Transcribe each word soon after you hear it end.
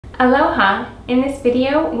Aloha! In this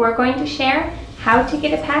video, we're going to share how to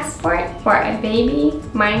get a passport for a baby,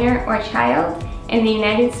 minor, or child in the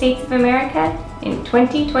United States of America in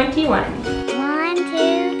 2021. 1, 2,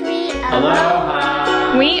 3,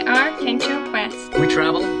 Aloha! We are Kensho Quest. We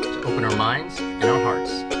travel to open our minds and our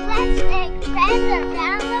hearts. Let's make friends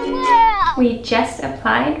around the world! We just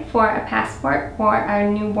applied for a passport for our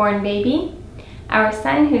newborn baby. Our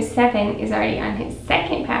son, who's 7, is already on his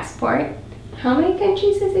second passport. How many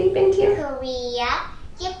countries has he been to? Korea,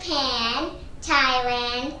 Japan,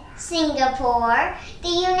 Thailand, Singapore, the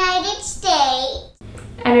United States.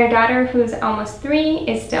 And our daughter, who's almost 3,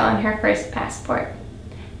 is still on her first passport.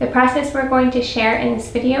 The process we're going to share in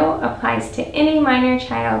this video applies to any minor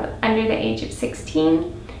child under the age of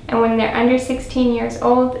 16, and when they're under 16 years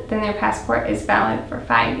old, then their passport is valid for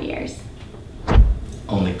 5 years.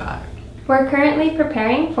 Only 5. We're currently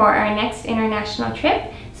preparing for our next international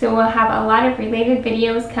trip, so we'll have a lot of related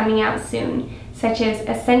videos coming out soon, such as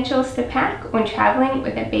essentials to pack when traveling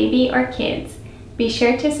with a baby or kids. Be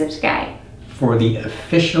sure to subscribe. For the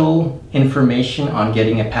official information on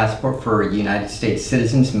getting a passport for United States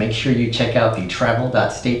citizens, make sure you check out the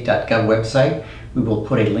travel.state.gov website. We will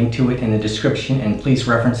put a link to it in the description, and please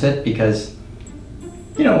reference it because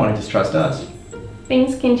you don't want to distrust us.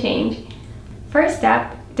 Things can change. First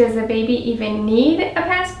up, does the baby even need a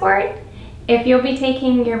passport? If you'll be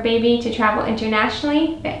taking your baby to travel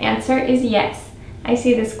internationally, the answer is yes. I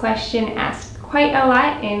see this question asked quite a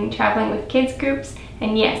lot in traveling with kids groups,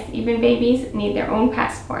 and yes, even babies need their own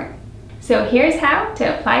passport. So here's how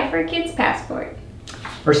to apply for a kid's passport.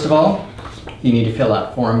 First of all, you need to fill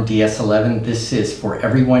out Form DS-11. This is for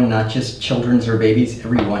everyone, not just children's or babies.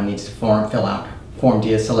 Everyone needs to fill out Form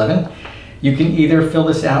DS-11. You can either fill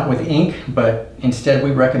this out with ink, but instead we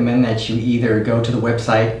recommend that you either go to the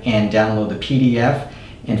website and download the PDF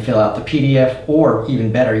and fill out the PDF, or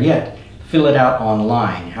even better yet, fill it out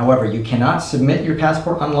online. However, you cannot submit your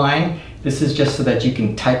passport online. This is just so that you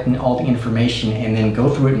can type in all the information and then go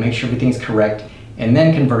through it and make sure everything's correct, and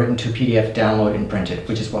then convert it into a PDF, download and print it,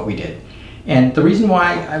 which is what we did. And the reason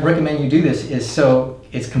why I recommend you do this is so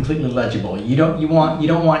it's completely legible. You don't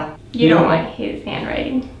want his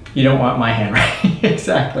handwriting. You don't want my handwriting,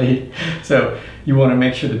 exactly. So you want to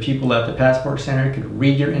make sure the people at the Passport Center could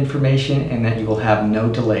read your information and that you will have no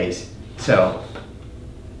delays. So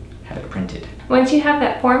have it printed. Once you have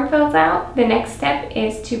that form filled out, the next step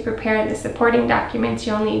is to prepare the supporting documents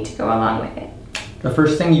you'll need to go along with it. The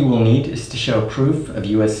first thing you will need is to show proof of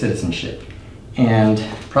U.S. citizenship. And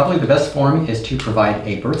probably the best form is to provide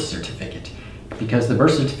a birth certificate, because the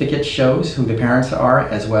birth certificate shows who the parents are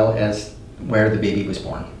as well as where the baby was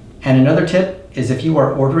born. And another tip is, if you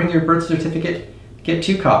are ordering your birth certificate, get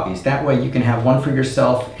 2 copies. That way you can have one for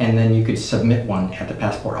yourself, and then you could submit one at the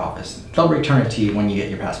passport office. They'll return it to you when you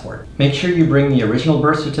get your passport. Make sure you bring the original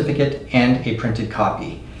birth certificate and a printed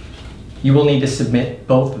copy. You will need to submit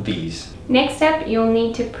both of these. Next up, you'll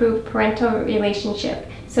need to prove parental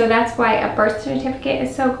relationship. So that's why a birth certificate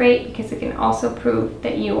is so great, because it can also prove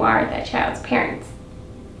that you are that child's parents.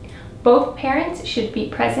 Both parents should be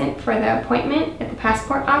present for the appointment at the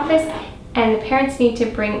passport office, and the parents need to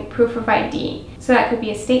bring proof of ID. So that could be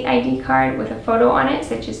a state ID card with a photo on it,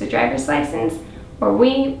 such as a driver's license, or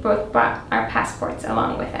we both brought our passports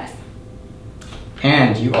along with us.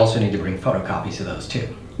 And you also need to bring photocopies of those too.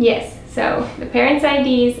 Yes, so the parents'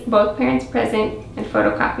 IDs, both parents present, and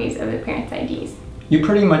photocopies of the parents' IDs. You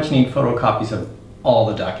pretty much need photocopies of all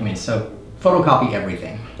the documents, so photocopy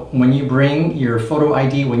everything. When you bring your photo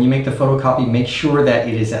ID, when you make the photocopy, make sure that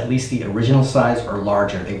it is at least the original size or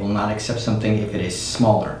larger. They will not accept something if it is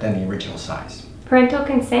smaller than the original size. Parental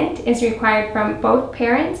consent is required from both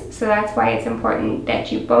parents, so that's why it's important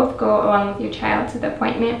that you both go along with your child to the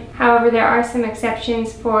appointment. However, there are some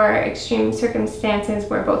exceptions for extreme circumstances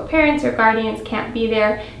where both parents or guardians can't be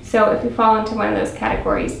there, so if you fall into one of those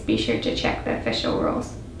categories, be sure to check the official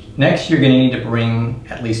rules. Next, you're going to need to bring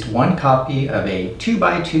at least 1 copy of a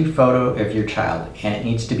 2x2 photo of your child, and it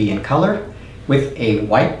needs to be in color with a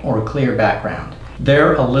white or clear background.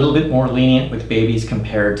 They're a little bit more lenient with babies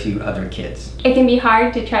compared to other kids. It can be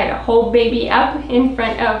hard to try to hold baby up in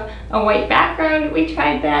front of a white background. We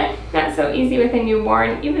tried that. Not so easy with a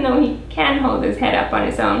newborn, even though he can hold his head up on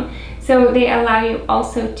his own. So they allow you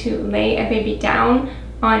also to lay a baby down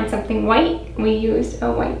on something white. We used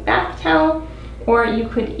a white bath towel, or you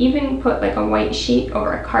could even put like a white sheet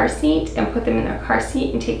over a car seat and put them in their car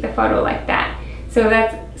seat and take the photo like that. So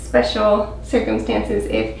that's special circumstances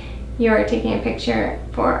if you're taking a picture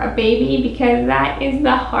for a baby, because that is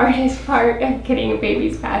the hardest part of getting a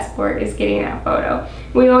baby's passport, is getting that photo.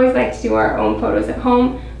 We always like to do our own photos at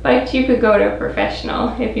home, but you could go to a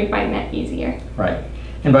professional if you find that easier. Right.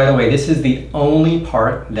 And by the way, this is the only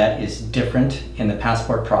part that is different in the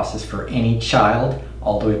passport process for any child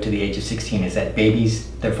all the way up to the age of 16 is that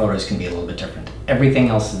babies, their photos can be a little bit different. Everything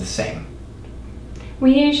else is the same.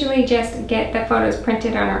 We usually just get the photos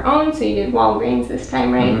printed on our own, so you did Walgreens this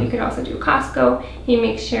time, right? You could also do Costco. He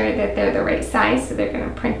makes sure that they're the right size, so they're going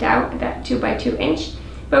to print out that 2 by 2 inch.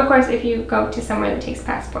 But of course, if you go to somewhere that takes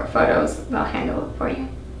passport photos, they'll handle it for you.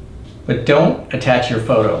 But don't attach your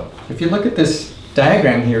photo. If you look at this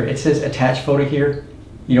diagram here, it says attach photo here.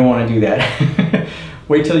 You don't want to do that.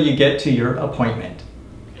 Wait till you get to your appointment.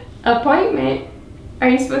 Appointment? Are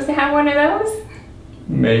you supposed to have one of those?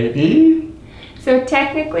 Maybe. So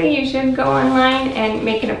technically you should go online and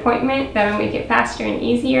make an appointment. That'll make it faster and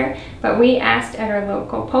easier. But we asked at our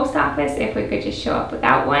local post office if we could just show up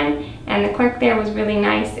without one. And the clerk there was really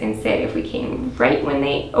nice and said if we came right when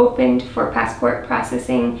they opened for passport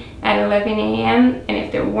processing at 11 a.m. and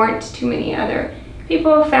if there weren't too many other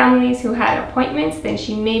people, families who had appointments, then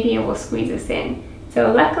she may be able to squeeze us in.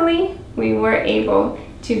 So luckily we were able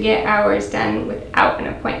to get ours done without an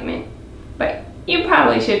appointment. But you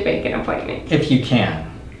probably should make an appointment. If you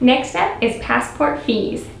can. Next up is passport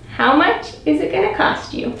fees. How much is it going to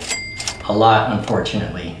cost you? A lot,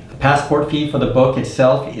 unfortunately. The passport fee for the book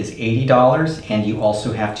itself is $80, and you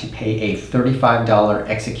also have to pay a $35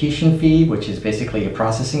 execution fee, which is basically a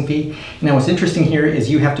processing fee. Now what's interesting here is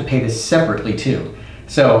you have to pay this separately too.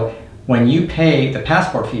 So when you pay the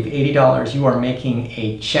passport fee of $80, you are making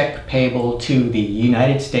a check payable to the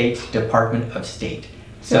United States Department of State.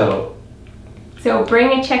 So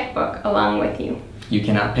bring a checkbook along with you. You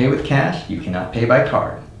cannot pay with cash, you cannot pay by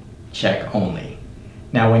card, check only.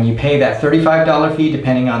 Now when you pay that $35 fee,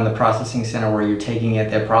 depending on the processing center where you're taking it,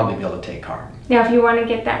 they'll probably be able to take card. Now if you want to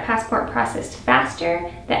get that passport processed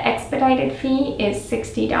faster, the expedited fee is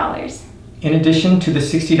 $60. In addition to the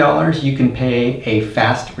 $60, you can pay a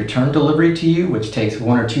fast return delivery to you, which takes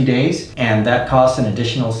 1 or 2 days, and that costs an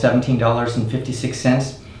additional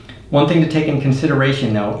 $17.56. One thing to take in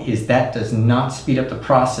consideration though is that does not speed up the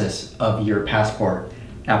process of your passport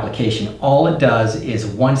application. All it does is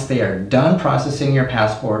once they are done processing your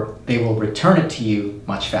passport, they will return it to you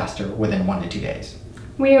much faster within 1 to 2 days.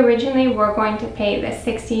 We originally were going to pay the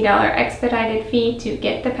 $60 expedited fee to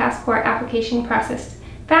get the passport application processed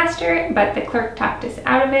faster, but the clerk talked us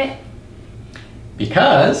out of it.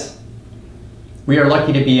 Because we are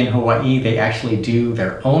lucky to be in Hawaii. They actually do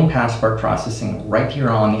their own passport processing right here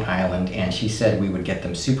on the island, and she said we would get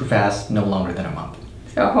them super fast, no longer than a month.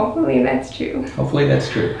 So hopefully that's true. Hopefully that's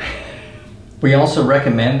true. We also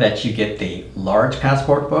recommend that you get the large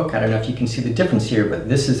passport book. I don't know if you can see the difference here, but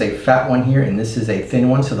this is a fat one here and this is a thin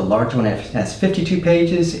one. So the large one has 52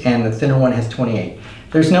 pages and the thinner one has 28.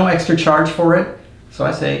 There's no extra charge for it, so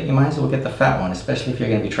I say you might as well get the fat one, especially if you're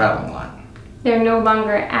going to be traveling a lot. They're no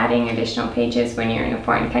longer adding additional pages when you're in a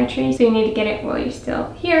foreign country, so you need to get it while you're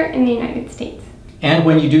still here in the United States. And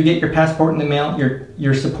when you do get your passport in the mail,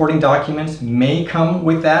 your supporting documents may come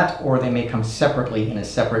with that, or they may come separately in a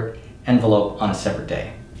separate envelope on a separate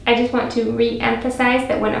day. I just want to re-emphasize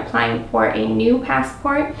that when applying for a new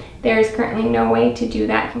passport, there is currently no way to do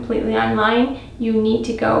that completely online. You need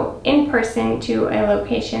to go in person to a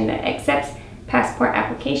location that accepts passport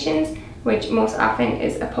applications, which most often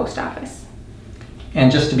is a post office. And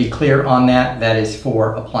just to be clear on that, that is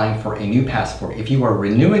for applying for a new passport. If you are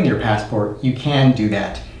renewing your passport, you can do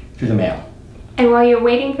that through the mail. And while you're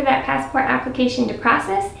waiting for that passport application to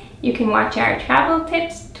process, you can watch our Travel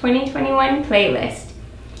Tips 2021 playlist.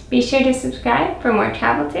 Be sure to subscribe for more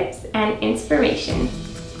travel tips and inspiration.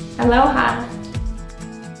 Aloha!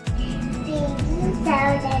 Baby, so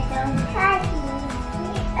that don't touch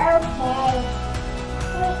me. Okay.